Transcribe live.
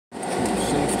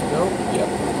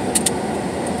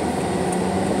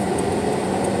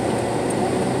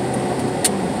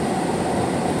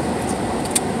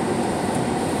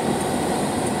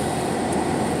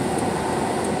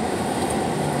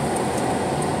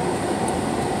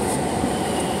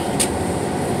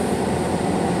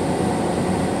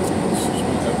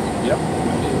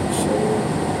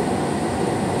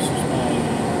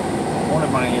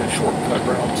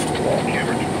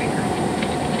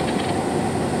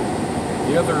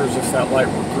The other is if that light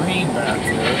were green back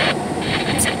there,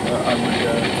 I would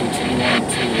continue on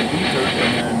to the beeper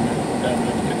and then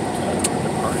get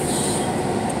the price.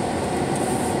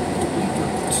 Beeper.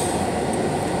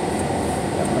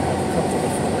 I have a couple of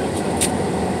different rates up here.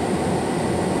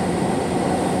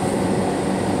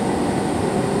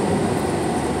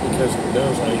 Because it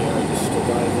does, I just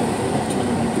dive in here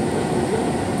to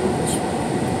go this way.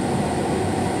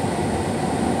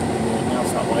 And now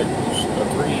if that light was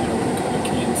green, I would have kind of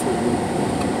came through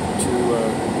to a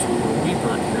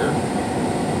weeper here,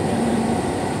 and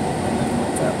then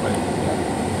went that way. Yeah.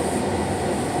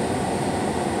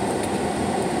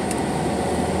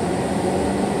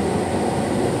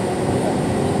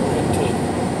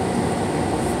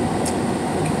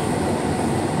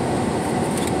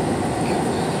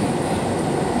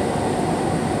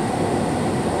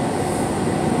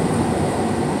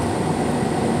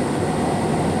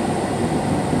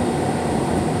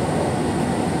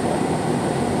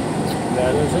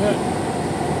 That is it.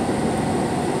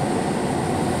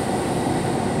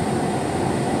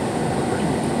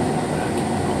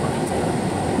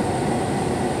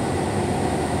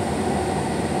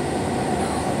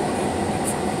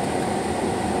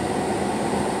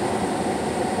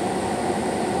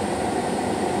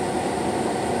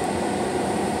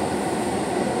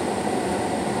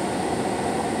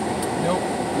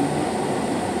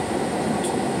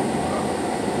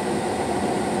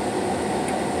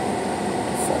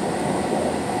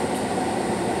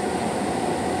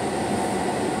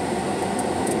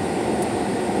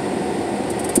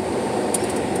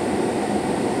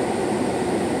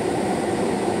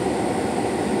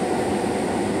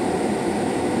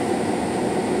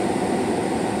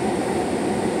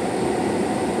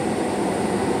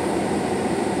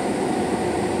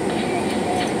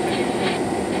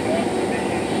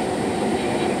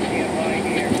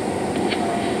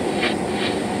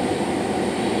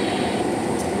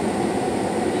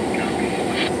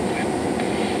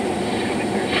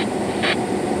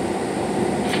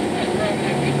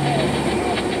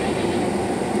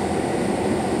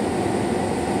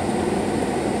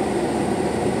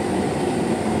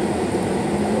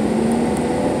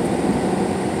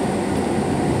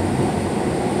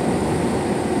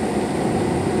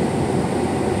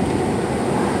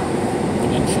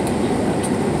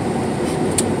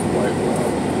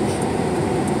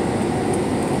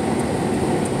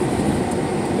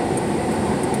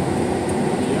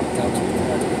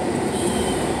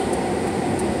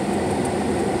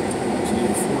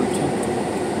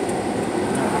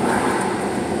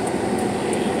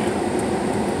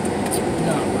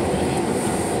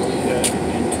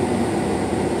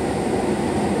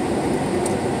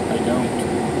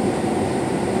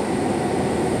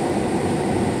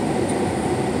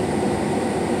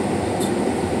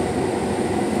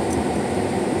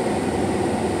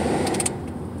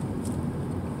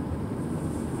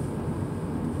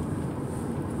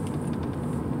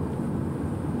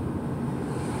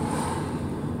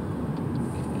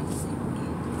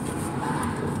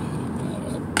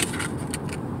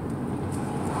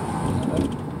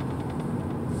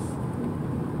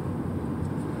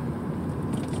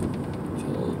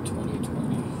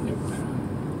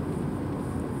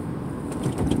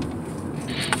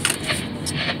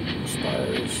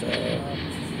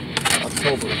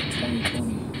 October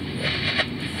 2020. Yep.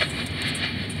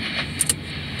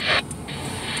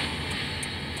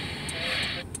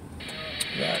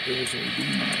 That is a B,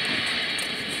 I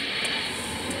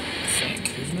think,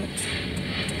 isn't it?